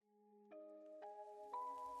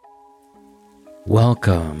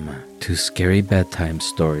Welcome to Scary Bedtime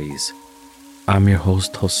Stories. I'm your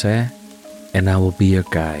host Jose, and I will be your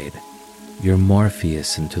guide, your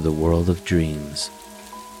Morpheus into the world of dreams.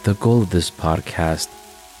 The goal of this podcast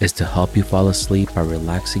is to help you fall asleep by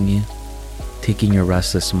relaxing you, taking your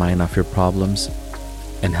restless mind off your problems,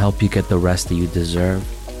 and help you get the rest that you deserve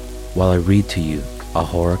while I read to you a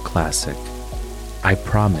horror classic. I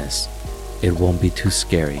promise it won't be too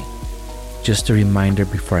scary. Just a reminder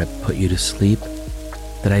before I put you to sleep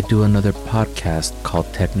that I do another podcast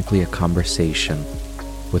called Technically a Conversation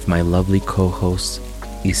with my lovely co-hosts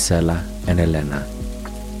Isela and Elena.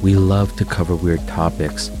 We love to cover weird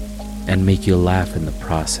topics and make you laugh in the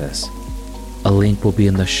process. A link will be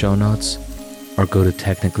in the show notes or go to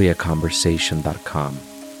technicallyaconversation.com.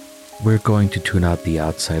 We're going to tune out the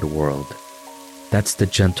outside world. That's the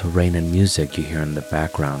gentle rain and music you hear in the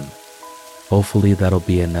background. Hopefully that'll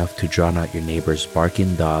be enough to drown out your neighbor's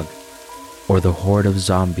barking dog or the horde of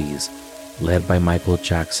zombies led by Michael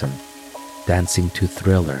Jackson dancing to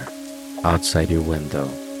Thriller outside your window.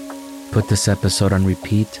 Put this episode on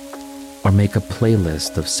repeat or make a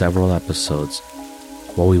playlist of several episodes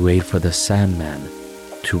while we wait for the Sandman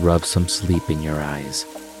to rub some sleep in your eyes.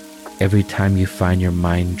 Every time you find your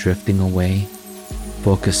mind drifting away,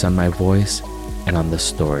 focus on my voice and on the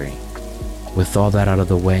story. With all that out of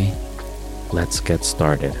the way, let's get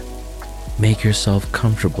started. Make yourself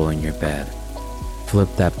comfortable in your bed. Flip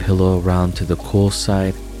that pillow around to the cool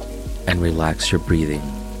side and relax your breathing.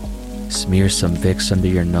 Smear some Vicks under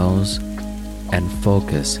your nose and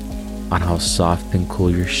focus on how soft and cool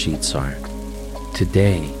your sheets are.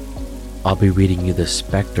 Today, I'll be reading you The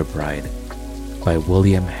Spectre Bride by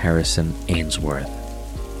William Harrison Ainsworth.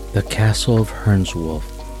 The castle of Ainsworth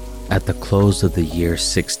at the close of the year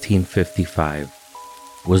 1655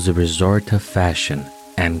 was the resort of fashion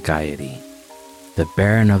and gaiety. The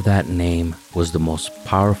Baron of that name was the most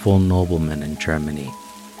powerful nobleman in Germany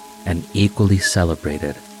and equally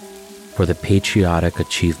celebrated for the patriotic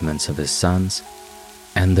achievements of his sons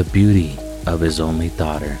and the beauty of his only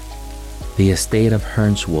daughter. The estate of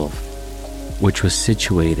Ainsworth, which was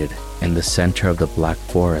situated in the center of the Black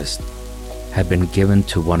Forest, had been given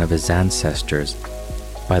to one of his ancestors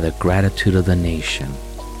by the gratitude of the nation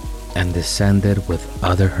and descended with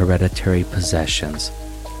other hereditary possessions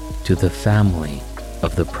to the family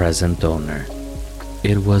of the present owner.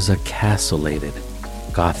 It was a castellated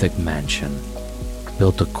Gothic mansion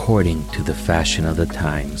built according to the fashion of the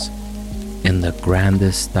times in the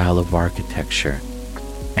grandest style of architecture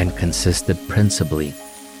and consisted principally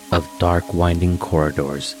of dark winding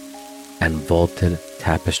corridors and vaulted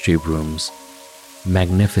tapestry rooms,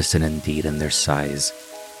 magnificent indeed in their size,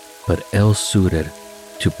 but ill-suited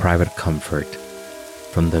to private comfort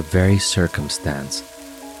from the very circumstance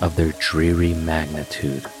of their dreary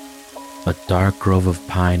magnitude. A dark grove of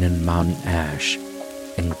pine and mountain ash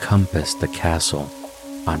encompassed the castle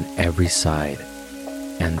on every side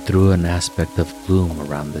and threw an aspect of gloom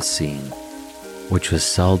around the scene, which was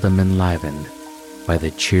seldom enlivened by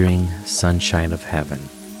the cheering sunshine of heaven.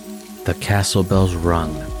 The castle bells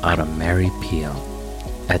rung out a merry peal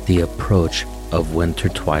at the approach of winter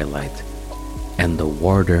twilight, and the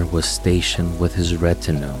warder was stationed with his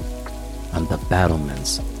retinue on the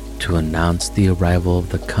battlements to announce the arrival of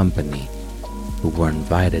the company who were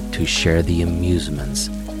invited to share the amusements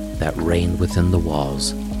that reigned within the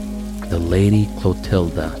walls. The Lady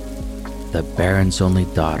Clotilda, the Baron's only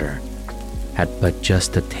daughter, had but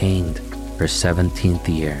just attained her 17th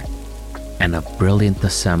year, and a brilliant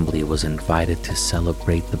assembly was invited to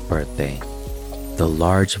celebrate the birthday. The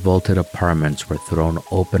large vaulted apartments were thrown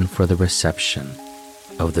open for the reception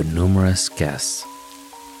of the numerous guests,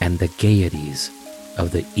 and the gaieties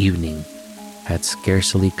of the evening had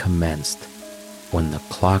scarcely commenced when the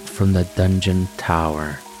clock from the dungeon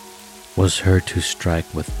tower was heard to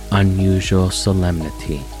strike with unusual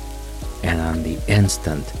solemnity, and on the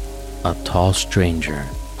instant a tall stranger,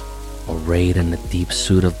 arrayed in a deep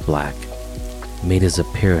suit of black, made his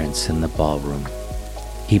appearance in the ballroom.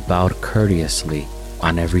 He bowed courteously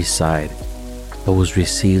on every side, but was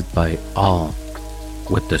received by all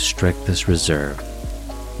with the strictest reserve.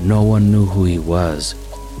 No one knew who he was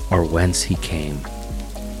or whence he came,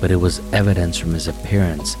 but it was evidence from his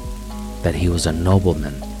appearance that he was a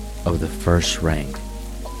nobleman of the first rank,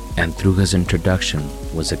 and through his introduction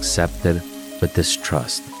was accepted with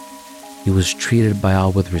distrust. He was treated by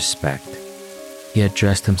all with respect. He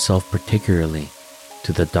addressed himself particularly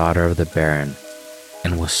to the daughter of the Baron,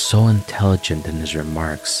 and was so intelligent in his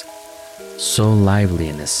remarks, so lively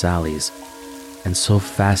in his sallies, and so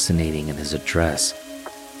fascinating in his address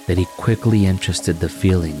that he quickly interested the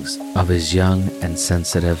feelings of his young and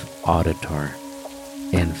sensitive auditor.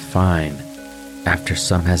 In fine, after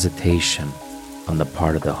some hesitation on the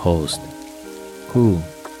part of the host, who,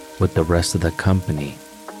 with the rest of the company,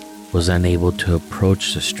 was unable to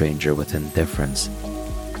approach the stranger with indifference,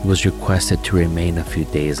 he was requested to remain a few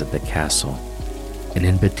days at the castle, an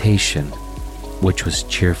invitation which was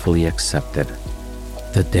cheerfully accepted.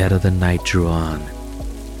 The dead of the night drew on,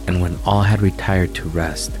 and when all had retired to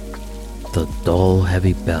rest, the dull,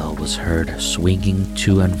 heavy bell was heard swinging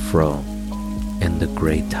to and fro in the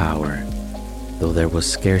great tower, though there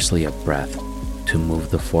was scarcely a breath to move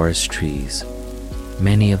the forest trees.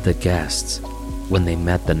 Many of the guests, when they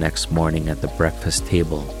met the next morning at the breakfast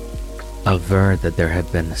table, averred that there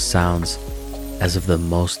had been sounds as of the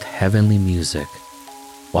most heavenly music,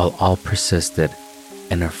 while all persisted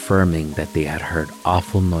in affirming that they had heard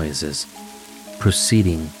awful noises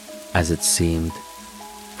proceeding, as it seemed,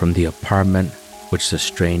 from the apartment which the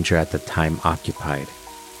stranger at the time occupied.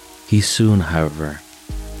 He soon, however,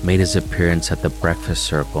 made his appearance at the breakfast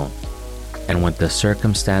circle, and when the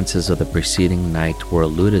circumstances of the preceding night were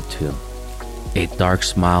alluded to, a dark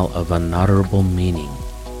smile of unutterable meaning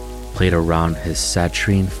played around his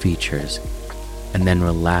saturnine features and then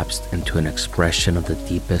relapsed into an expression of the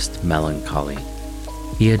deepest melancholy.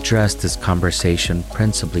 He addressed his conversation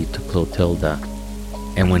principally to Clotilda,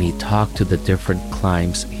 and when he talked to the different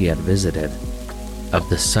climes he had visited, of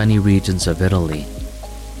the sunny regions of Italy,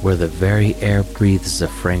 where the very air breathes the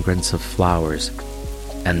fragrance of flowers,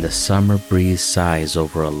 and the summer breeze sighs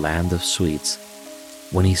over a land of sweets,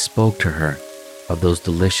 when he spoke to her of those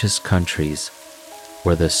delicious countries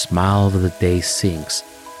where the smile of the day sinks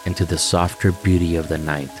into the softer beauty of the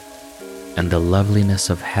night, and the loveliness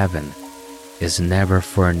of heaven is never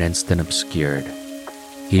for an instant obscured,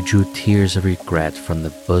 he drew tears of regret from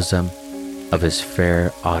the bosom of his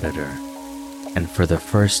fair auditor, and for the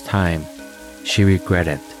first time she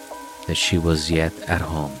regretted that she was yet at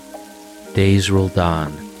home. Days rolled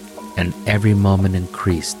on, and every moment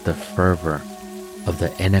increased the fervor of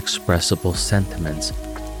the inexpressible sentiments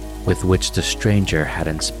with which the stranger had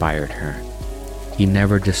inspired her. He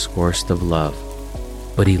never discoursed of love,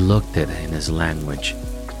 but he looked it in his language,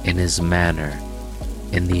 in his manner,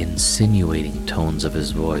 in the insinuating tones of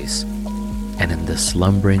his voice, and in the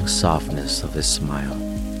slumbering softness of his smile.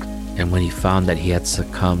 And when he found that he had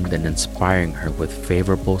succumbed in inspiring her with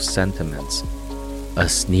favorable sentiments, a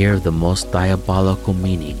sneer of the most diabolical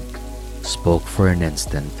meaning spoke for an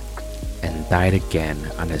instant and died again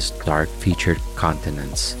on his dark-featured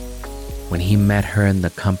countenance. When he met her in the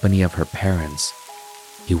company of her parents,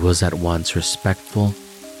 he was at once respectful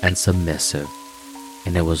and submissive,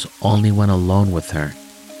 and it was only when alone with her,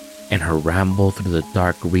 in her ramble through the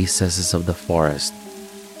dark recesses of the forest,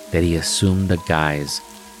 that he assumed the guise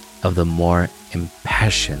of the more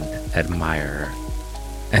impassioned admirer.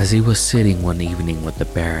 As he was sitting one evening with the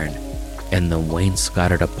Baron in the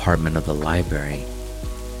wainscoted apartment of the library,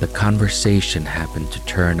 the conversation happened to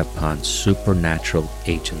turn upon supernatural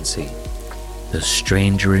agency. The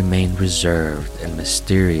stranger remained reserved and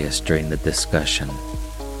mysterious during the discussion,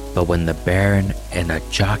 but when the Baron, in a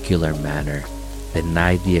jocular manner,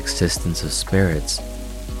 denied the existence of spirits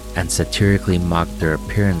and satirically mocked their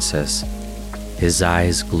appearances, his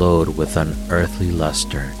eyes glowed with unearthly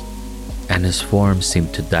luster, and his form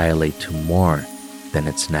seemed to dilate to more than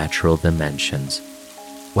its natural dimensions.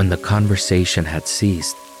 When the conversation had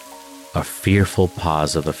ceased, a fearful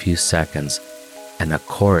pause of a few seconds and a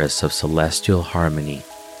chorus of celestial harmony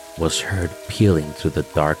was heard pealing through the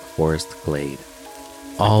dark forest glade.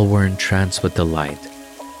 All were entranced with delight,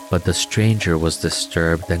 but the stranger was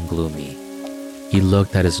disturbed and gloomy. He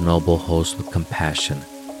looked at his noble host with compassion,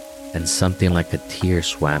 and something like a tear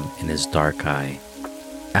swam in his dark eye.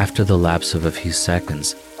 After the lapse of a few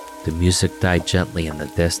seconds, the music died gently in the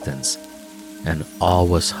distance, and all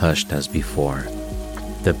was hushed as before.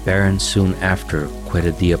 The Baron soon after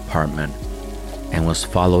quitted the apartment, and was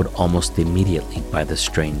followed almost immediately by the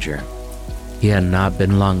stranger. He had not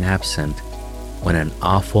been long absent when an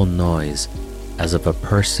awful noise, as of a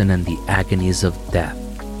person in the agonies of death,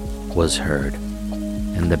 was heard,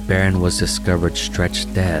 and the Baron was discovered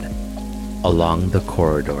stretched dead along the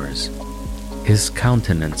corridors. His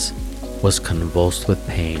countenance was convulsed with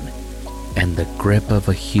pain, and the grip of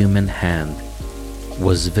a human hand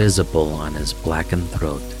was visible on his blackened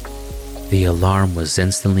throat. The alarm was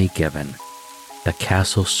instantly given. The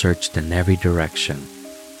castle searched in every direction,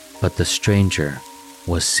 but the stranger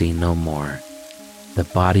was seen no more. The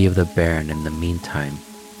body of the Baron, in the meantime,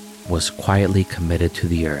 was quietly committed to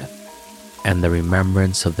the earth, and the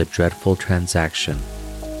remembrance of the dreadful transaction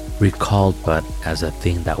recalled but as a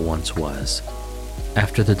thing that once was.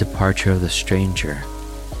 After the departure of the stranger,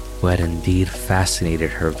 who had indeed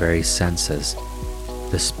fascinated her very senses,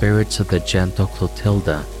 the spirits of the gentle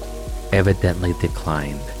Clotilda evidently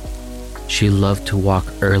declined. She loved to walk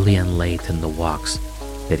early and late in the walks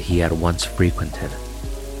that he had once frequented,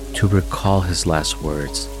 to recall his last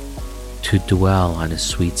words, to dwell on his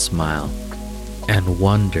sweet smile, and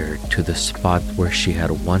wander to the spot where she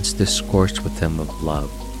had once discoursed with him of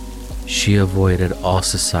love. She avoided all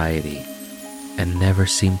society and never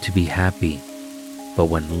seemed to be happy but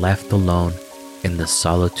when left alone in the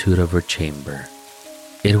solitude of her chamber.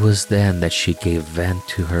 It was then that she gave vent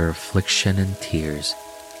to her affliction in tears,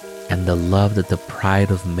 and the love that the pride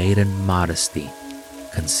of maiden modesty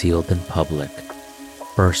concealed in public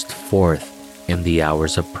burst forth in the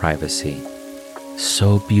hours of privacy.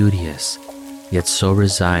 So beauteous, yet so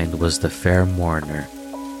resigned was the fair mourner,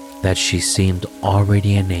 that she seemed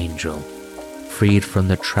already an angel, freed from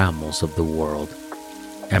the trammels of the world,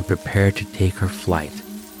 and prepared to take her flight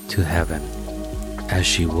to heaven, as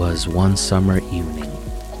she was one summer evening,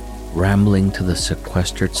 rambling to the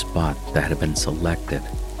sequestered spot that had been selected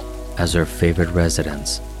as her favorite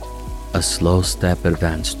residence. A slow step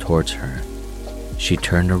advanced towards her. She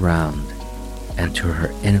turned around, and to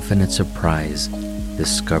her infinite surprise,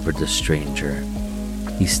 discovered the stranger.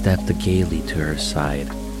 He stepped gaily to her side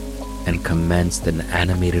and commenced an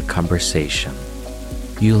animated conversation.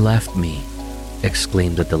 "You left me,"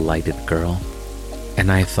 exclaimed the delighted girl,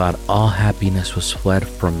 "and I thought all happiness was fled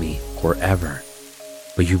from me forever.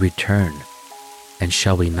 But you return, and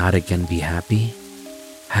shall we not again be happy?"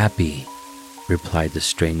 "Happy," replied the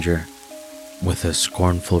stranger, with a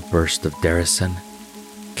scornful burst of derision.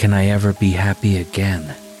 "Can I ever be happy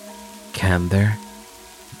again? Can there?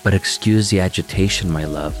 But excuse the agitation, my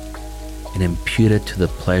love, and impute it to the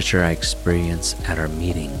pleasure I experience at our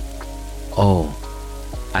meeting. Oh,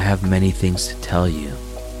 I have many things to tell you,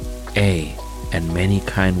 and many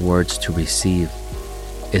kind words to receive.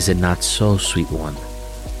 Is it not so, sweet one?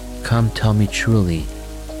 Come, tell me truly,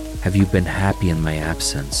 have you been happy in my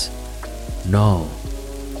absence?" "No,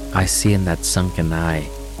 I see in that sunken eye,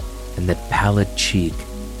 and that pallid cheek,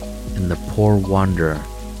 and the poor wanderer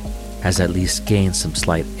has at least gained some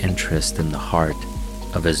slight interest in the heart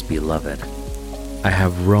of his beloved. I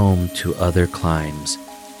have roamed to other climes,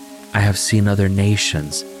 I have seen other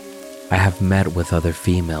nations, I have met with other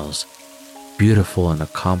females, beautiful and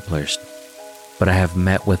accomplished, but I have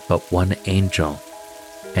met with but one angel,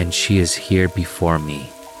 and she is here before me.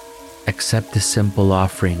 Accept the simple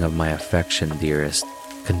offering of my affection, dearest,"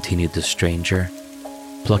 continued the stranger,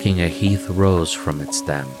 plucking a heath rose from its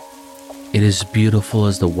stem. "It is beautiful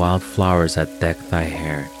as the wild flowers that deck thy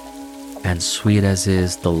hair, and sweet as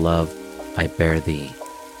is the love I bear thee."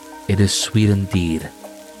 "It is sweet indeed,"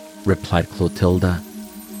 replied Clotilda,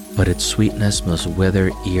 "but its sweetness must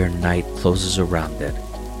wither ere night closes around it.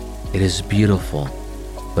 It is beautiful,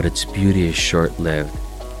 but its beauty is short-lived,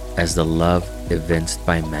 as the love evinced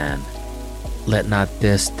by man. Let not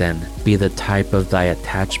this, then, be the type of thy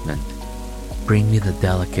attachment. Bring me the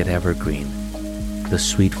delicate evergreen, the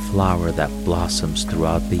sweet flower that blossoms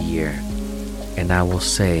throughout the year, and I will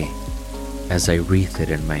say, as I wreath it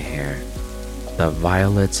in my hair, the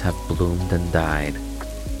violets have bloomed and died,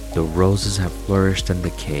 the roses have flourished and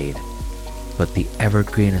decayed, but the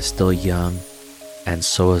evergreen is still young, and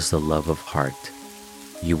so is the love of heart.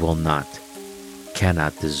 You will not,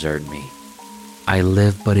 cannot desert me. I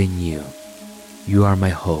live but in you. You are my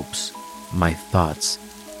hopes, my thoughts,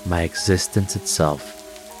 my existence itself,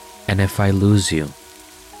 and if I lose you,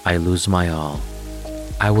 I lose my all.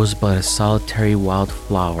 I was but a solitary wild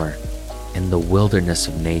flower in the wilderness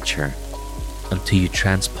of nature, until you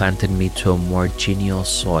transplanted me to a more genial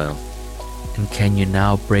soil. And can you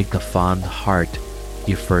now break the fond heart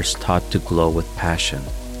you first taught to glow with passion?"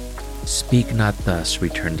 "Speak not thus,"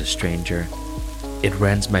 returned the stranger. "It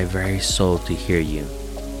rends my very soul to hear you.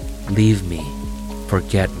 Leave me,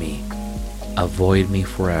 forget me, avoid me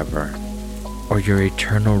forever, or your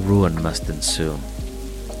eternal ruin must ensue.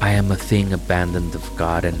 I am a thing abandoned of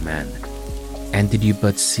God and man, and did you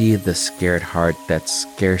but see the scared heart that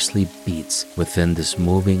scarcely beats within this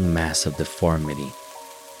moving mass of deformity,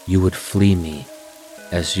 you would flee me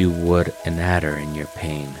as you would an adder in your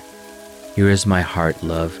pain. Here is my heart,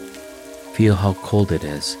 love. Feel how cold it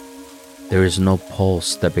is. There is no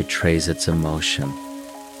pulse that betrays its emotion,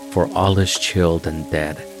 for all is chilled and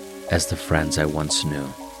dead as the friends I once knew.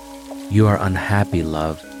 You are unhappy,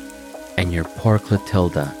 love, and your poor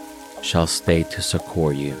Clotilda shall stay to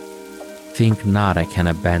succor you. Think not I can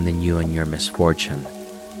abandon you in your misfortune.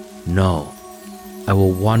 No, I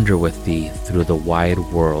will wander with thee through the wide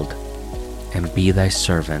world, and be thy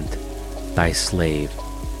servant, thy slave,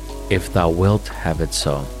 if thou wilt have it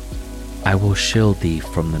so. I will shield thee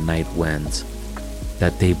from the night winds,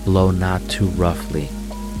 that they blow not too roughly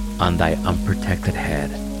on thy unprotected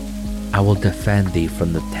head. I will defend thee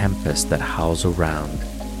from the tempest that howls around,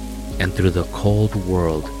 and through the cold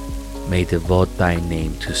world may devote thy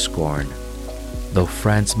name to scorn. Though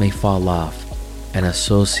friends may fall off, and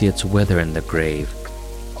associates wither in the grave,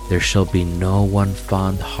 there shall be no one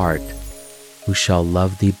fond heart who shall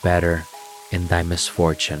love thee better in thy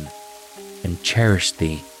misfortune, and cherish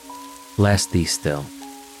thee, bless thee still.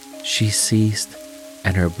 She ceased,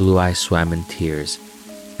 and her blue eyes swam in tears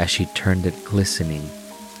as she turned it glistening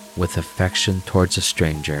with affection towards a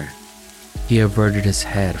stranger. He averted his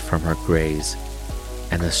head from her gaze,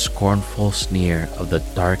 and a scornful sneer of the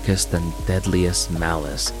darkest and deadliest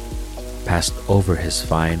malice passed over his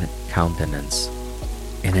fine countenance.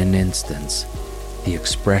 In an instant, the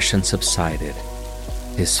expression subsided.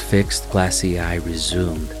 His fixed glassy eye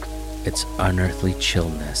resumed its unearthly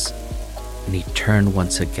chillness, and he turned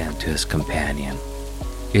once again to his companion.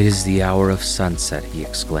 "It is the hour of sunset," he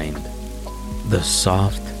exclaimed. "The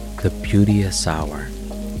soft, the beauteous hour,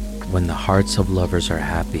 when the hearts of lovers are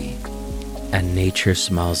happy, and nature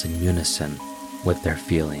smiles in unison with their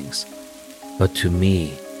feelings. But to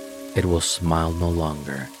me, it will smile no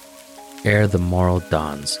longer. Ere the morrow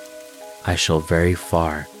dawns, I shall very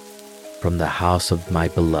far from the house of my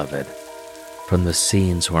beloved, from the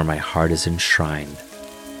scenes where my heart is enshrined,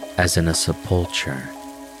 as in a sepulchre.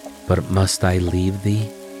 But must I leave thee,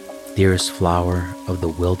 dearest flower of the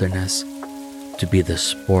wilderness, to be the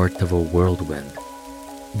sport of a whirlwind,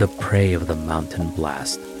 the prey of the mountain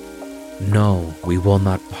blast?" "No, we will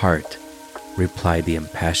not part," replied the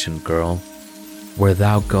impassioned girl. "Where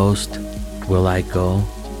thou goest, will I go.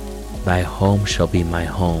 Thy home shall be my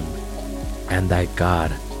home, and thy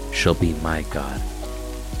God shall be my God."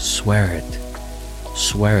 Swear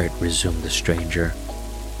it," resumed the stranger,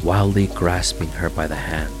 wildly grasping her by the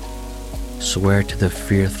hand. "Swear to the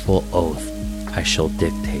fearful oath I shall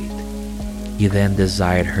dictate." He then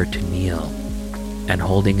desired her to kneel, and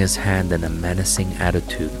holding his hand in a menacing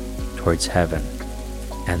attitude towards heaven,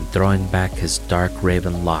 and throwing back his dark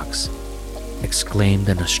raven locks, exclaimed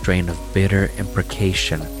in a strain of bitter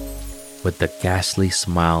imprecation with the ghastly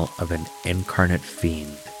smile of an incarnate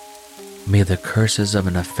fiend. "May the curses of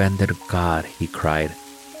an offended God," he cried,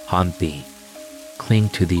 "haunt thee, cling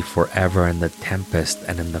to thee forever in the tempest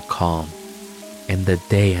and in the calm, in the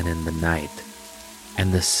day and in the night,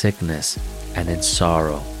 in the sickness and in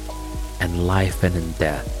sorrow, in life and in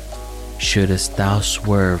death. Shouldest thou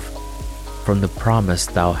swerve from the promise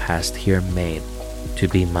thou hast here made to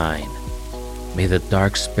be mine, may the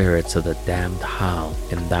dark spirits of the damned howl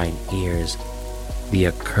in thine ears, the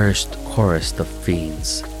accursed chorus of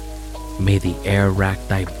fiends. May the air rack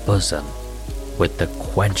thy bosom with the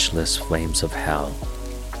quenchless flames of hell.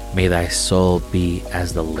 May thy soul be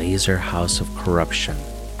as the laser house of corruption,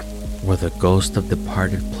 where the ghost of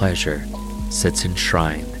departed pleasure sits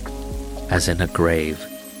enshrined, as in a grave,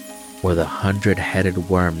 where the 100-headed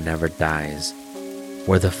worm never dies,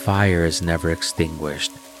 where the fire is never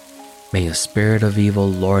extinguished. May a spirit of evil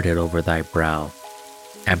lord it over thy brow,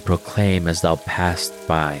 and proclaim as thou passest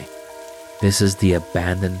by, this is the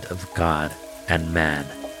abandoned of God and man.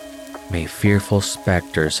 May fearful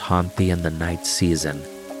specters haunt thee in the night season.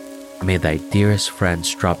 May thy dearest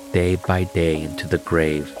friends drop day by day into the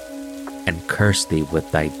grave, and curse thee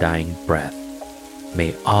with thy dying breath.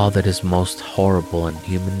 May all that is most horrible in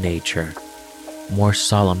human nature, more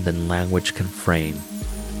solemn than language can frame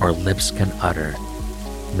or lips can utter,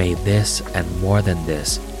 may this and more than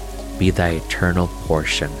this be thy eternal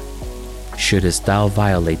portion, shouldest thou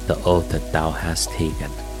violate the oath that thou hast taken."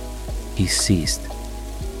 He ceased,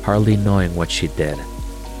 hardly knowing what she did.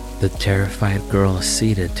 The terrified girl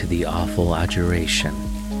acceded to the awful adjuration,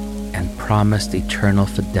 and promised eternal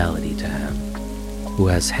fidelity to him, who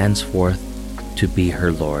has henceforth to be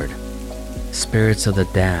her lord. "Spirits of the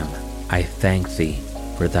damned, I thank thee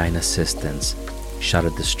for thine assistance,"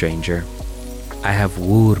 shouted the stranger. "I have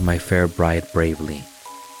wooed my fair bride bravely.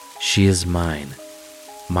 She is mine,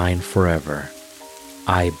 mine forever.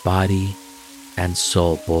 I, body and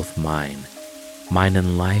soul both mine, mine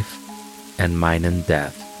in life and mine in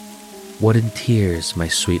death. What in tears, my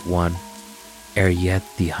sweet one, ere yet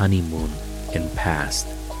the honeymoon in past?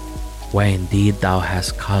 Why indeed thou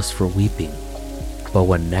hast cause for weeping, but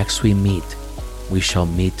when next we meet, we shall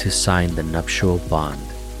meet to sign the nuptial bond."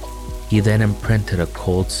 He then imprinted a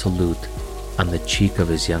cold salute on the cheek of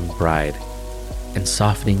his young bride, and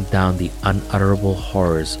softening down the unutterable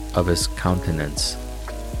horrors of his countenance,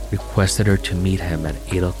 requested her to meet him at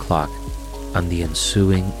 8 o'clock on the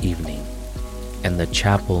ensuing evening. and the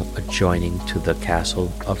chapel adjoining to the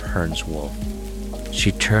castle of Ainsworth.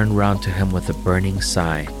 She turned round to him with a burning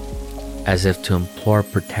sigh, as if to implore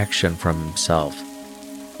protection from himself,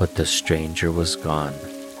 but the stranger was gone.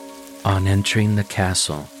 On entering the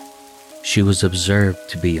castle, she was observed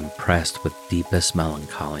to be impressed with deepest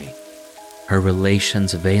melancholy. Her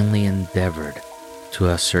relations vainly endeavored to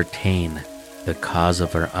ascertain the cause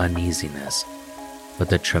of her uneasiness, but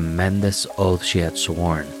the tremendous oath she had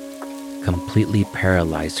sworn completely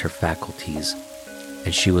paralyzed her faculties,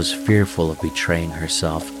 and she was fearful of betraying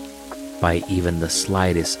herself by even the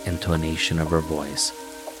slightest intonation of her voice,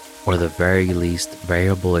 or the very least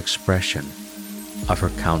variable expression of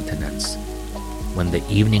her countenance. When the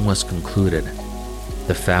evening was concluded,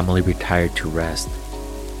 the family retired to rest,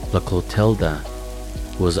 but Clotilda,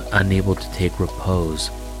 who was unable to take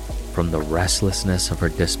repose from the restlessness of her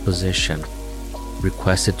disposition,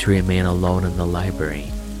 requested to remain alone in the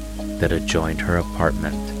library that adjoined her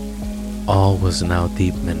apartment. All was now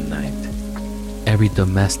deep midnight. Every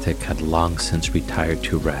domestic had long since retired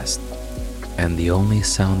to rest, and the only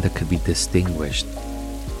sound that could be distinguished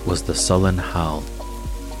was the sullen howl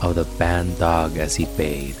of the ban dog as he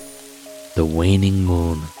bayed. The waning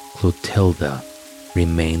moon, Clotilda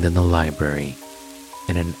remained in the library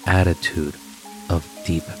in an attitude of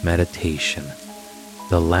deep meditation.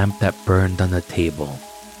 The lamp that burned on the table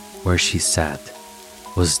where she sat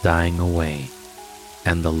was dying away,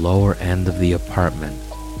 and the lower end of the apartment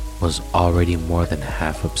was already more than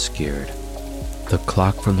half obscured. The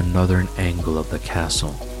clock from the northern angle of the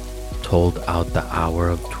castle told out the hour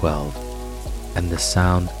of 12, and the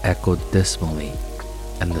sound echoed dismally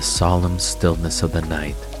in the solemn stillness of the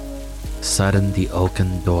night. Sudden, the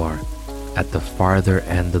oaken door at the farther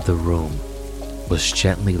end of the room was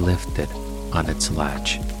gently lifted on its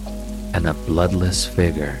latch, and a bloodless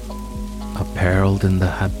figure, apparelled in the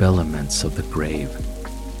habiliments of the grave,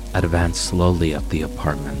 advanced slowly up the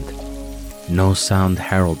apartment. No sound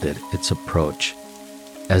heralded its approach,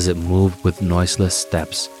 as it moved with noiseless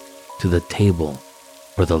steps to the table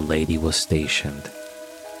where the lady was stationed.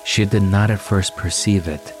 She did not at first perceive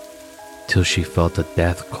it, till she felt a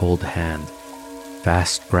death-cold hand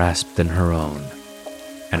fast grasped in her own,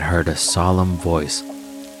 and heard a solemn voice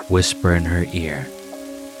whisper in her ear,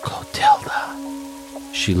 "Clotilda."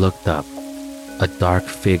 She looked up. A dark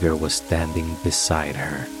figure was standing beside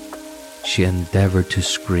her. She endeavored to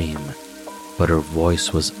scream, but her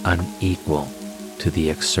voice was unequal to the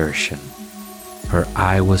exertion. Her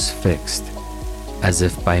eye was fixed, as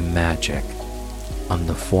if by magic, on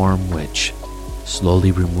the form which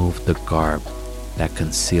slowly removed the garb that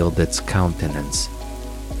concealed its countenance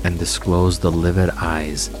and disclosed the livid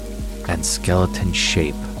eyes and skeleton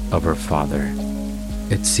shape of her father.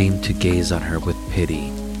 It seemed to gaze on her with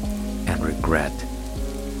pity and regret,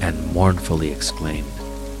 and mournfully exclaimed,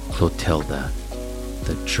 "Clotilda,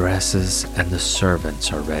 the dresses and the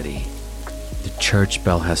servants are ready. The church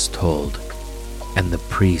bell has tolled, and the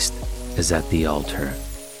priest is at the altar.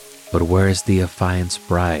 But where is the affianced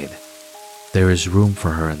bride? There is room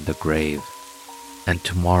for her in the grave, and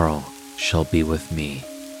tomorrow shall be with me."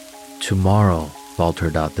 "Tomorrow,"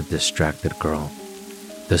 faltered out the distracted girl,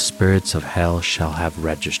 "the spirits of hell shall have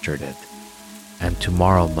registered it, and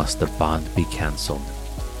tomorrow must the bond be cancelled."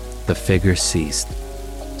 The figure ceased,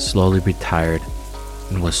 slowly retired,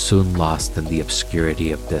 and was soon lost in the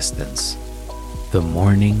obscurity of distance. The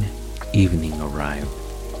evening arrived,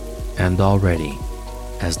 and already,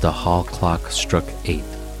 as the hall clock struck 8,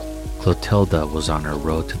 Clotilda was on her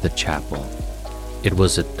road to the chapel. It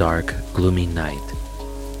was a dark, gloomy night.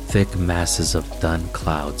 Thick masses of dun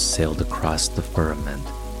clouds sailed across the firmament,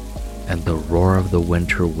 and the roar of the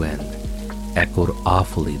winter wind echoed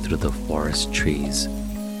awfully through the forest trees.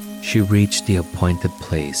 She reached the appointed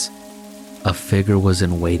place. A figure was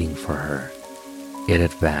in waiting for her. It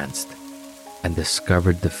advanced and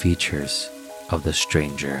discovered the features of the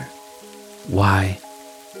stranger. "Why,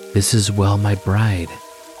 this is well my bride,"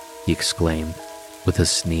 he exclaimed with a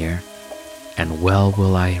sneer, "and well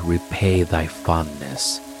will I repay thy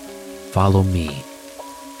fondness. Follow me."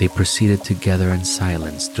 They proceeded together in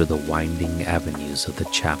silence through the winding avenues of the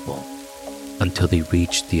chapel until they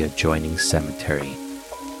reached the adjoining cemetery.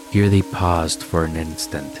 Here they paused for an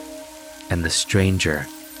instant, and the stranger,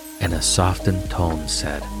 in a softened tone,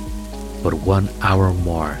 said, "But 1 hour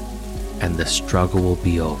more, and the struggle will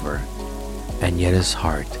be over." And yet his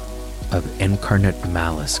heart of incarnate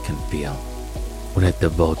malice can feel, when it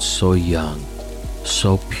devotes so young,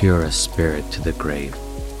 so pure a spirit to the grave.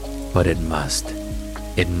 "But it must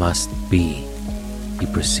be," he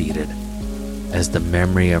proceeded, as the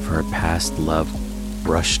memory of her past love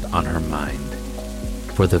rushed on her mind.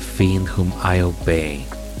 for the fiend whom I obey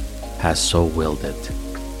has so willed it.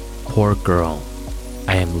 Poor girl,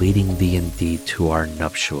 I am leading thee indeed to our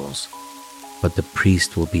nuptials, but the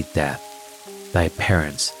priest will be death, thy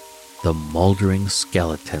parents, the mouldering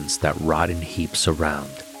skeletons that rot in heaps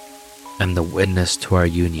around, and the witness to our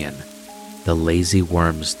union, the lazy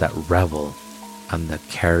worms that revel on the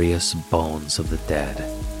carious bones of the dead.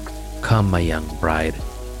 Come, my young bride,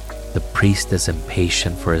 the priest is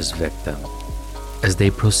impatient for his victim. As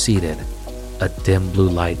they proceeded, a dim blue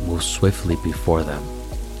light moved swiftly before them,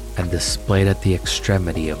 and displayed at the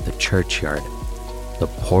extremity of the churchyard the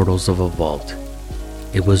portals of a vault.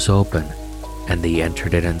 It was open, and they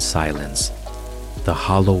entered it in silence. The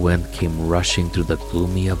hollow wind came rushing through the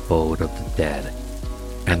gloomy abode of the dead,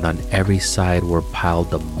 and on every side were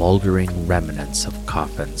piled the moldering remnants of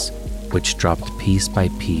coffins, which dropped piece by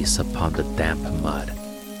piece upon the damp mud.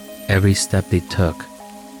 Every step they took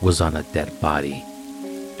was on a dead body,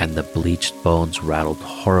 and the bleached bones rattled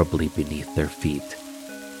horribly beneath their feet.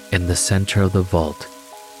 In the center of the vault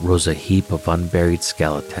rose a heap of unburied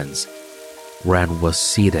skeletons, wherein was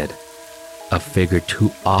seated a figure too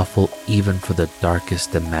awful even for the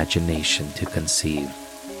darkest imagination to conceive.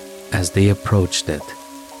 As they approached it,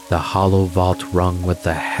 the hollow vault rung with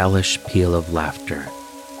the hellish peal of laughter,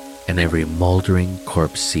 and every moldering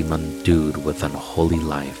corpse seemed endued with unholy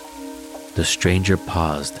life. The stranger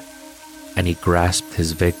paused, and he grasped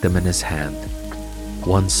his victim in his hand.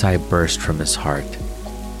 One sigh burst from his heart,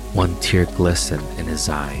 one tear glistened in his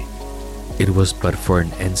eye. It was but for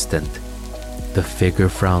an instant. The figure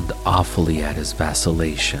frowned awfully at his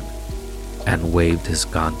vacillation, and waved his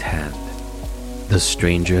gaunt hand. The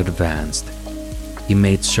stranger advanced. He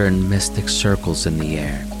made certain mystic circles in the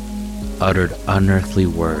air, uttered unearthly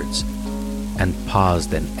words, and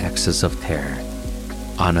paused in excess of terror.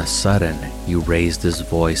 On a sudden, he raised his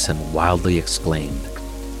voice and wildly exclaimed,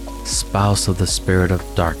 "Spouse of the spirit of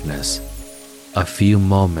darkness, a few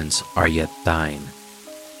moments are yet thine,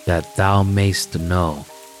 that thou mayst know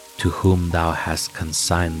to whom thou hast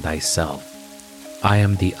consigned thyself. I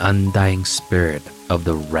am the undying spirit of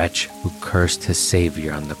the wretch who cursed his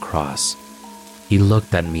Savior on the cross. He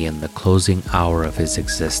looked at me in the closing hour of his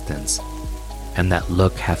existence, and that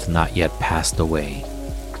look hath not yet passed away.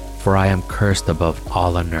 For I am cursed above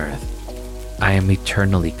all on earth. I am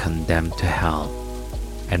eternally condemned to hell,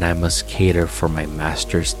 and I must cater for my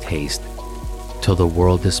master's taste till the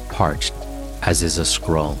world is parched as is a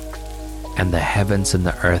scroll, and the heavens and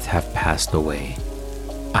the earth have passed away.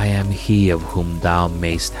 I am he of whom thou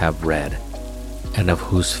mayst have read, and of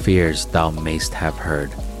whose fears thou mayst have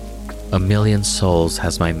heard. 1,000,000 souls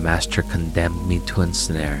has my master condemned me to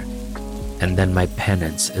ensnare, and then my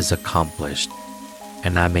penance is accomplished,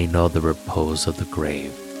 and I may know the repose of the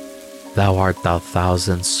grave. Thou art the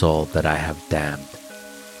 1,000th soul that I have damned.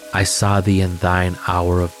 I saw thee in thine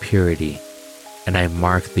hour of purity, and I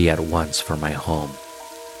marked thee at once for my home.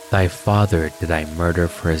 Thy father did I murder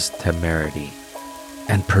for his temerity,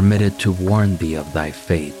 and permitted to warn thee of thy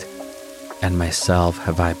fate, and myself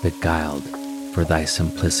have I beguiled for thy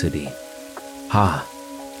simplicity. Ha!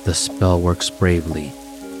 The spell works bravely,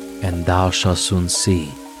 and thou shalt soon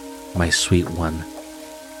see, my sweet one,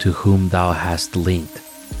 to whom thou hast linked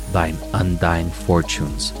thine undying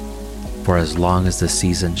fortunes, for as long as the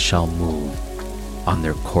seasons shall move on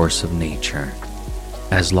their course of nature,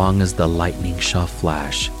 as long as the lightning shall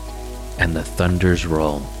flash and the thunders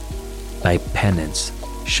roll, thy penance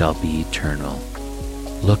shall be eternal.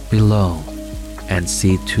 Look below and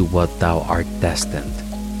see to what thou art destined."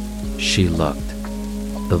 She looked.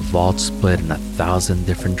 The vault split in 1,000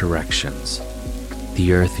 different directions.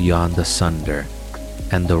 The earth yawned asunder,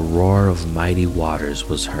 and the roar of mighty waters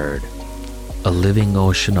was heard. A living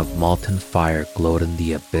ocean of molten fire glowed in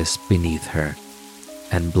the abyss beneath her,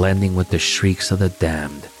 and blending with the shrieks of the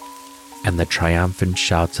damned and the triumphant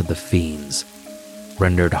shouts of the fiends,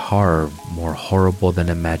 rendered horror more horrible than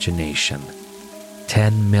imagination.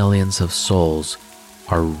 10 millions of souls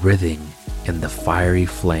are writhing in the fiery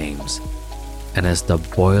flames, and as the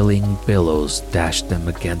boiling billows dashed them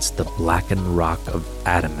against the blackened rock of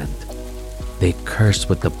adamant, they cursed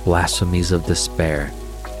with the blasphemies of despair,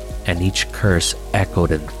 and each curse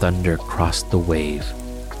echoed in thunder across the wave.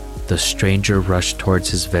 The stranger rushed towards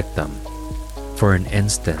his victim. For an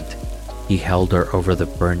instant, he held her over the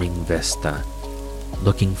burning vista,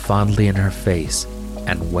 looking fondly in her face,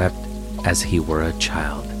 and wept as he were a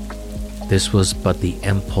child. This was but the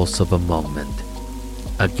impulse of a moment.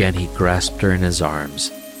 Again he grasped her in his arms,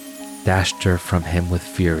 dashed her from him with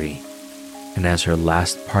fury, and as her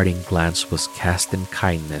last parting glance was cast in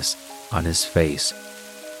kindness on his face,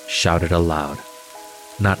 shouted aloud,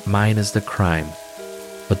 "Not mine is the crime,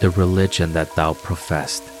 but the religion that thou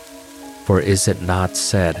professed. For is it not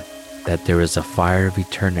said that there is a fire of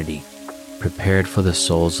eternity prepared for the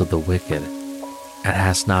souls of the wicked, and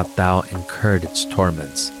hast not thou incurred its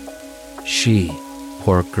torments? She,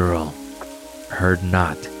 poor girl, heard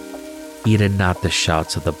not, heeded not the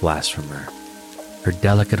shouts of the blasphemer. Her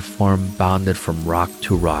delicate form bounded from rock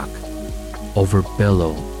to rock, over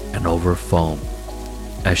billow and over foam.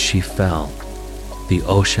 As she fell, the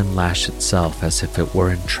ocean lashed itself as if it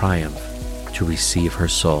were in triumph to receive her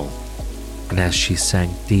soul, and as she sank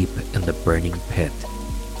deep in the burning pit,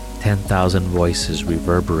 10,000 voices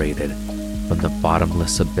reverberated from the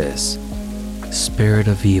bottomless abyss. Spirit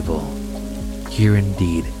of evil, here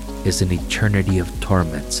indeed is an eternity of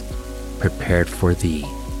torments prepared for thee,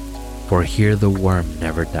 for here the worm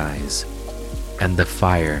never dies, and the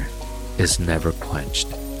fire is never quenched.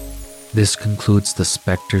 This concludes The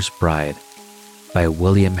Spectre's Bride by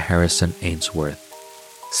William Harrison Ainsworth.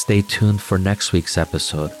 Stay tuned for next week's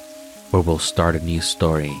episode, where we'll start a new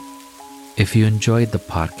story. If you enjoyed the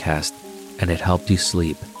podcast and it helped you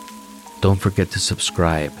sleep, don't forget to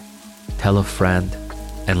subscribe, tell a friend,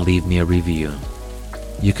 and leave me a review.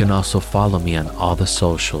 You can also follow me on all the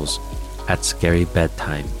socials at Scary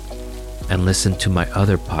Bedtime, and listen to my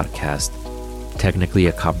other podcast, Technically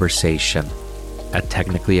a Conversation, at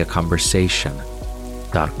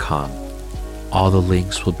technicallyaconversation.com. All the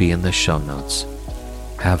links will be in the show notes.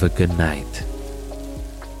 Have a good night.